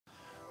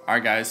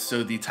Alright guys,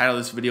 so the title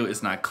of this video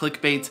is not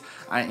clickbait.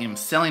 I am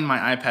selling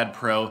my iPad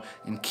Pro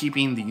and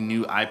keeping the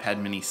new iPad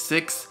mini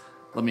 6.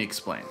 Let me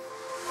explain.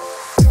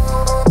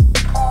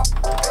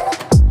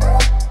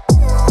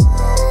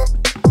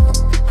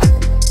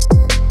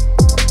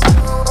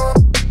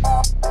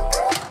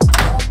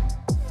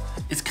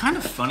 It's kind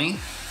of funny.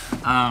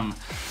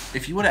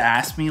 If you would have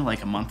asked me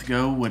like a month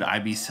ago, would I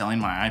be selling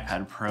my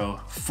iPad Pro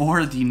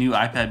for the new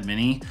iPad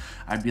mini,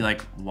 I'd be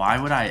like,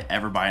 why would I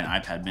ever buy an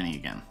iPad mini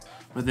again?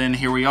 But then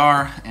here we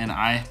are, and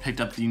I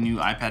picked up the new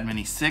iPad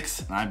mini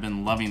 6, and I've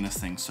been loving this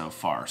thing so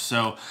far.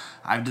 So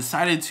I've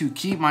decided to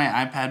keep my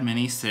iPad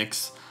mini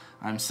 6.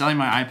 I'm selling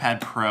my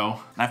iPad Pro,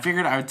 and I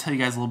figured I would tell you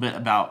guys a little bit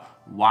about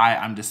why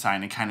I'm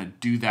deciding to kind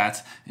of do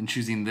that and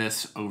choosing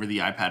this over the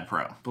iPad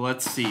Pro. But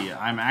let's see,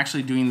 I'm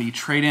actually doing the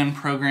trade-in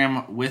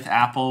program with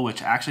Apple,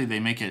 which actually they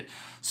make it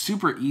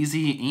super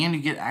easy, and you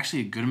get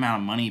actually a good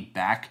amount of money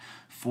back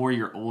for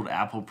your old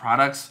Apple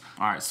products.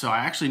 All right, so I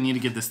actually need to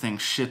get this thing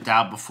shipped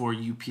out before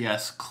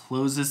UPS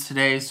closes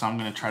today, so I'm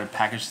gonna try to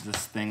package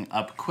this thing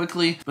up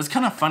quickly. But it's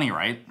kind of funny,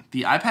 right?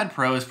 The iPad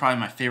Pro is probably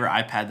my favorite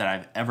iPad that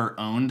I've ever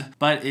owned,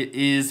 but it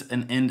is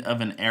an end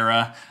of an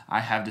era. I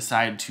have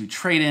decided to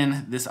trade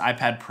in this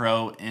iPad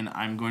Pro, and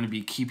I'm going to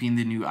be keeping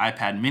the new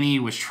iPad mini,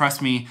 which,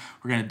 trust me,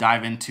 we're gonna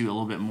dive into a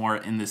little bit more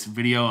in this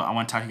video. I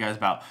wanna talk to you guys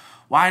about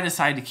why I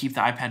decided to keep the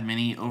iPad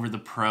mini over the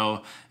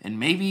Pro, and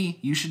maybe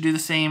you should do the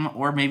same,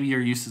 or maybe your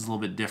use is a little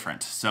bit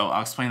different. So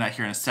I'll explain that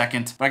here in a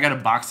second, but I gotta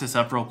box this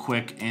up real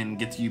quick and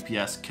get to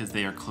UPS because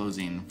they are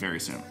closing very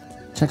soon.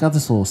 Check out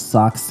this little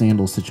sock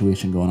sandal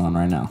situation going on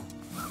right now.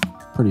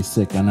 Pretty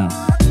sick, I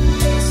know.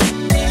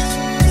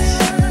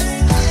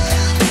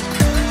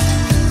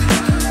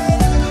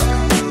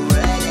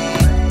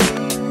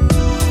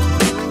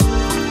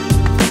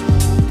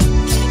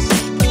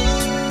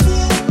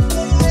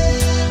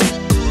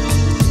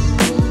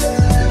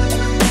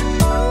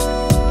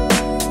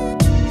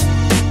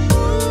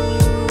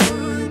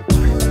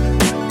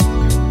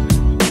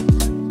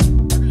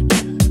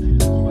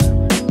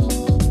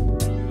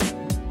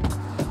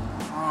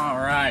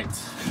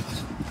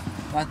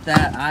 Got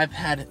that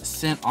iPad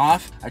sent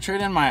off. I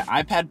traded in my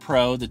iPad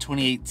Pro, the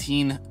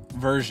 2018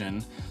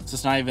 version, so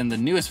it's not even the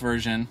newest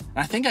version. And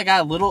I think I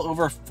got a little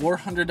over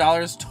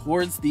 $400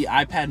 towards the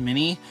iPad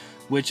mini,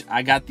 which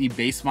I got the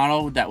base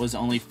model that was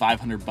only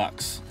 500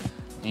 bucks.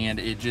 And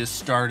it just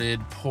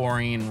started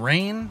pouring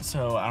rain,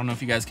 so I don't know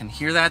if you guys can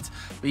hear that,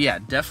 but yeah,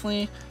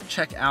 definitely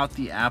check out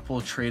the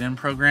Apple trade-in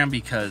program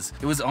because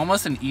it was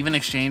almost an even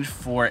exchange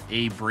for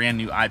a brand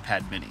new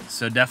iPad mini,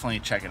 so definitely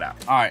check it out.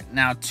 All right,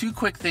 now 2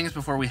 quick things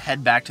before we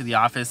head back to the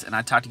office and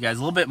I talk to you guys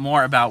a little bit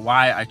more about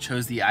why I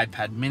chose the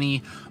iPad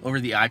mini over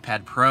the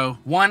iPad Pro.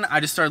 One, I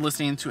just started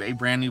listening to a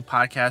brand new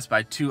podcast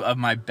by 2 of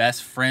my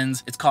best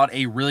friends. It's called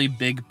A Really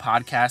Big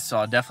Podcast, so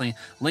I'll definitely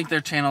link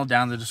their channel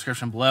down in the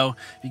description below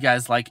if you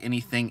guys like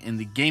anything in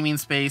the gaming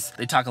space.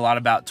 They talk a lot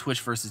about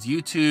Twitch versus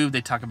YouTube.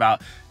 They talk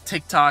about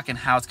TikTok and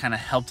how it's kind of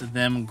helped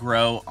them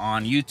grow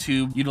on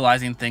YouTube,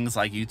 utilizing things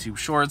like YouTube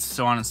Shorts,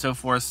 so on and so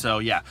forth. So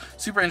yeah,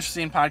 super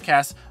interesting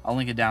podcast. I'll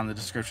link it down in the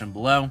description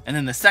below. And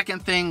then the second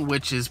thing,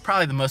 which is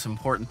probably the most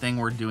important thing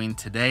we're doing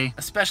today,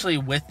 especially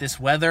with this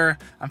weather,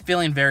 I'm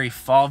feeling very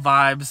fall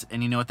vibes,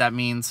 and you know what that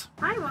means.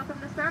 Hi, welcome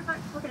to Starbucks.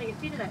 What can I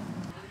get you today?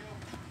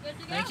 Good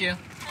to go. Thank you.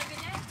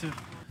 Have a good day.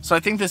 So I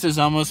think this is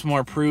almost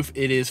more proof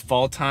it is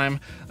fall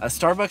time.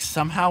 Starbucks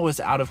somehow was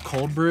out of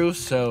cold brew,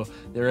 so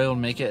they were able to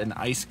make it an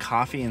iced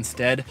coffee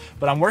instead.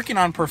 But I'm working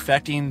on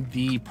perfecting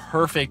the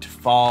perfect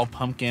fall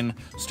pumpkin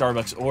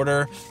Starbucks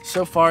order.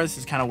 So far, this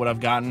is kind of what I've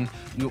gotten.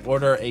 You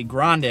order a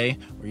grande,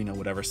 or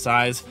whatever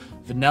size,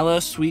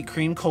 vanilla sweet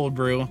cream cold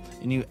brew,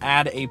 and you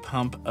add a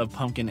pump of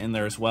pumpkin in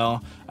there as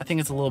well. I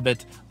think it's a little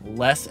bit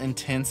less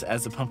intense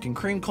as the pumpkin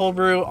cream cold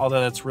brew,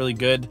 although that's really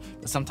good,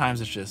 but sometimes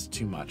it's just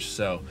too much.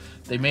 So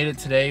they made it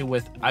today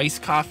with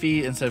iced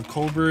coffee instead of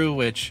cold brew,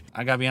 which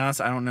I gotta be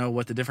honest, I don't know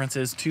what the difference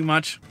is too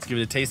much. Let's give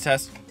it a taste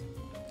test.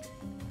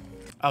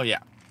 Oh yeah,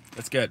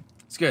 that's good.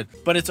 It's good,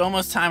 but it's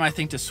almost time, I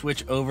think, to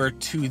switch over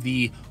to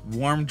the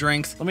warm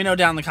drinks. Let me know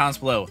down in the comments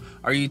below.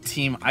 Are you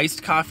team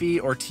iced coffee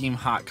or team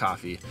hot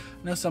coffee?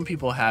 I know some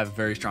people have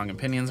very strong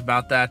opinions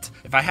about that.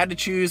 If I had to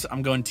choose,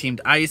 I'm going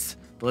teamed ice,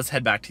 but let's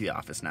head back to the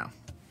office now.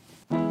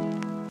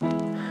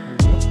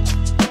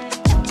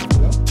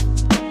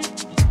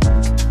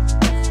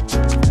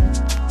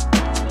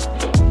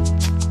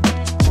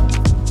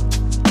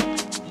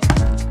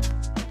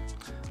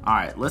 All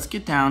right, let's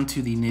get down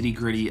to the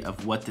nitty-gritty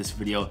of what this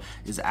video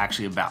is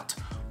actually about.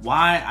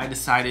 Why I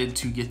decided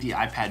to get the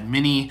iPad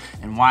mini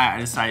and why I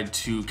decided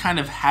to kind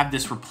of have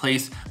this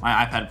replace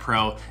my iPad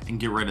Pro and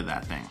get rid of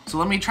that thing. So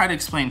let me try to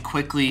explain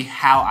quickly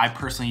how I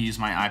personally use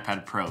my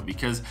iPad Pro,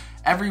 because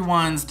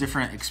everyone's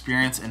different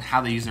experience and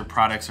how they use their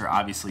products are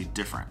obviously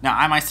different. Now,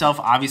 I myself,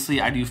 obviously,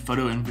 I do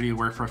photo and video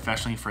work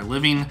professionally for a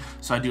living,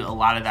 so I do a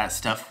lot of that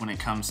stuff when it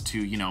comes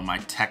to, my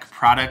tech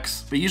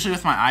products. But usually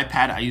with my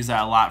iPad, I use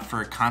that a lot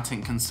for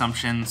content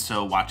consumption,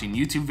 so watching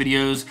YouTube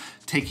videos,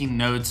 taking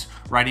notes,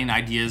 writing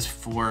ideas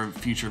for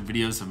future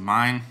videos of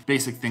mine,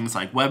 basic things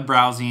like web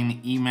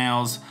browsing,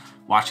 emails,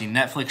 watching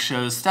Netflix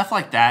shows, stuff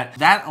like that.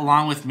 That,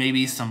 along with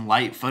maybe some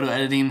light photo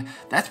editing,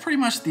 that's pretty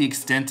much the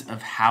extent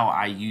of how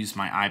I use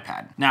my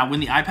iPad. Now,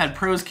 when the iPad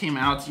Pros came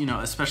out, you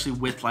know, especially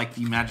with like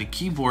the Magic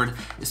Keyboard,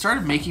 it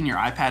started making your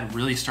iPad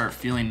really start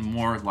feeling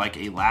more like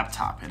a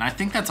laptop. And I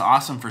think that's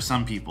awesome for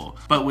some people.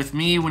 But with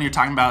me, when you're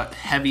talking about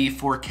heavy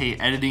 4K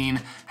editing,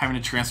 having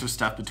to transfer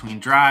stuff between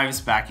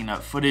drives, backing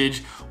up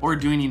footage, or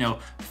doing, you know,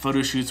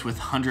 photo shoots with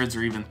hundreds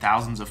or even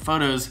thousands of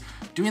photos,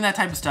 doing that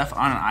type of stuff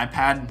on an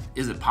iPad,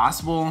 is it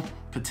possible?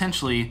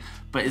 Potentially,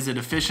 but is it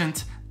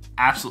efficient?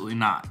 Absolutely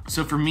not.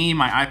 So for me,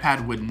 my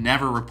iPad would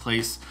never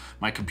replace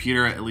my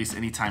computer, at least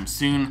anytime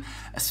soon,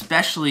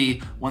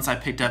 especially once I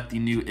picked up the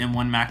new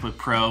M1 MacBook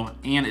Pro,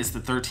 and it's the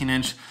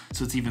 13-inch,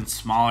 so it's even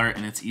smaller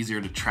and it's easier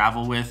to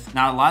travel with.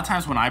 Now, a lot of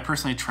times when I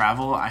personally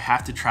travel, I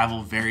have to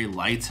travel very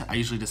light. I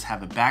usually just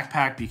have a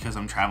backpack because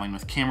I'm traveling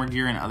with camera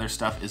gear and other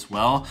stuff as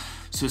well.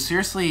 So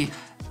seriously,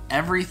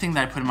 everything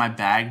that I put in my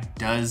bag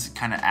does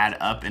kind of add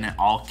up and it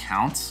all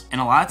counts. And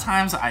a lot of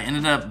times I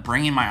ended up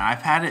bringing my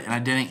iPad and I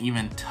didn't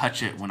even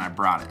touch it when I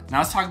brought it. Now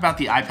let's talk about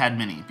the iPad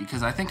mini,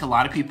 because I think a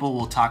lot of people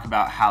will talk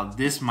about how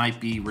this might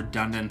be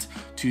redundant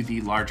to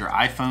the larger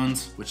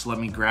iPhones, which let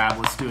me grab,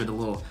 let's do it a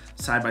little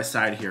side by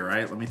side here,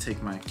 right? Let me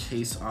take my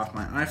case off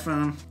my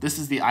iPhone. This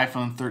is the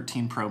iPhone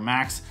 13 Pro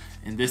Max,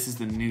 and this is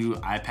the new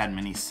iPad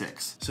mini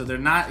 6. So they're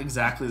not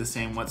exactly the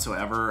same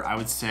whatsoever. I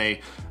would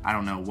say, I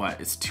don't know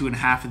what, it's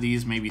 2.5 of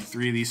these, maybe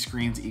 3 of these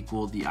screens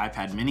equal the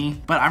iPad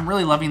mini, but I'm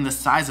really loving the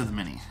size of the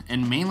mini,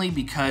 and mainly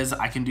because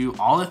I can do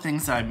all the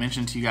things that I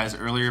mentioned to you guys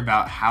earlier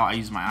about how I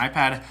use my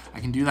iPad. I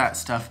can do that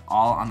stuff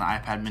all on the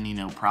iPad mini,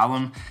 no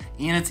problem,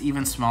 and it's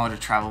even smaller to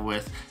travel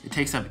with. It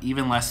takes up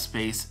even less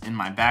space in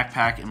my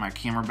backpack, in my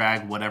camera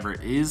bag, whatever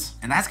it is,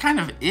 and that's kind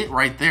of it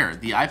right there.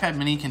 The iPad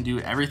mini can do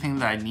everything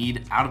that I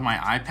need out of my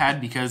iPad,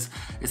 because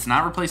it's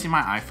not replacing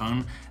my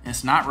iPhone and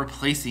it's not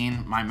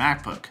replacing my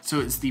MacBook. So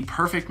it's the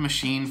perfect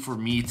machine for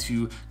me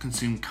to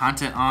consume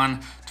content on,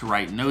 to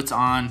write notes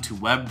on, to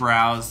web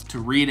browse, to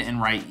read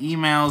and write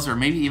emails, or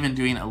maybe even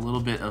doing a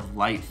little bit of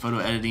light photo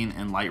editing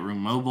in Lightroom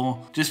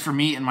Mobile. Just for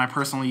me and my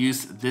personal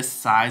use, this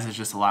size is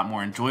just a lot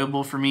more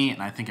enjoyable for me,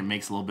 and I think it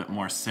makes a little bit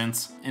more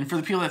sense. And for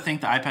the people that think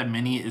the iPad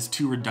mini is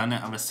too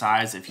redundant of a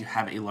size if you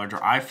have a larger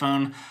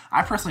iPhone,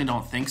 I personally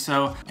don't think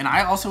so. And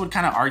I also would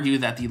kind of argue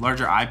that the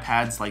larger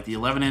iPads like the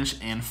 11-inch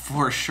and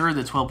for sure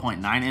the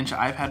 12.9-inch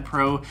iPad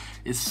Pro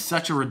is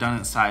such a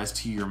redundant size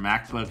to your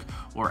MacBook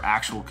or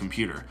actual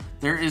computer.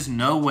 There is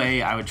no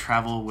way I would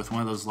travel with one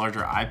of those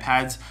larger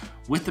iPads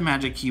with the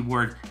Magic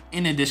Keyboard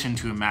in addition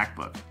to a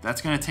MacBook.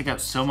 That's gonna take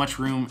up so much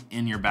room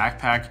in your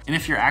backpack. And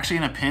if you're actually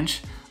in a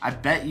pinch, I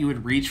bet you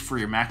would reach for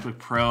your MacBook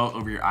Pro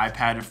over your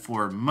iPad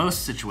for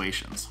most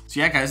situations.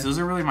 So yeah, guys, those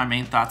are really my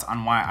main thoughts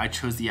on why I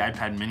chose the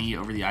iPad mini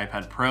over the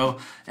iPad Pro.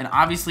 And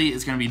obviously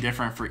it's gonna be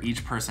different for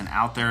each person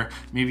out there.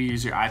 Maybe you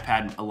use your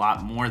iPad a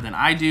lot more than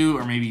I do,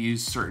 or maybe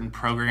use certain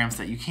programs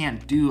that you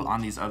can't do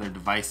on these other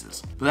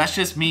devices. But that's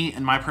just me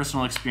and my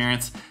personal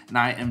experience, and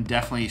I am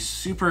definitely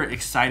super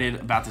excited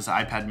about this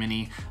iPad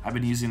mini. I've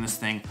been using this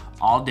thing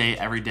all day,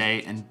 every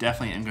day, and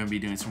definitely am gonna be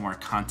doing some more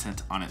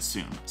content on it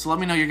soon. So let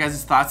me know your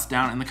guys' thoughts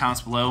down in the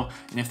comments below,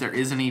 and if there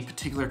is any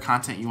particular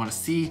content you want to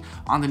see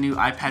on the new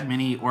iPad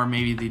mini or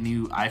maybe the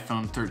new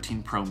iPhone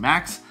 13 Pro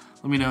Max,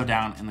 let me know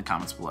down in the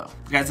comments below.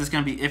 But guys, that's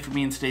gonna be it for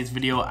me in today's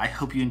video. I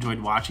hope you enjoyed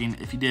watching.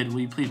 If you did,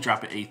 will you please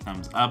drop it a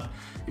thumbs up.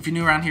 If you're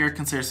new around here,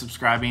 consider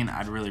subscribing.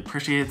 I'd really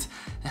appreciate it.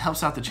 It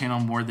helps out the channel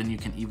more than you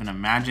can even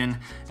imagine,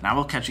 and I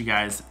will catch you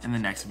guys in the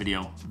next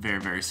video very,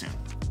 very soon.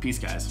 Peace,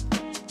 guys.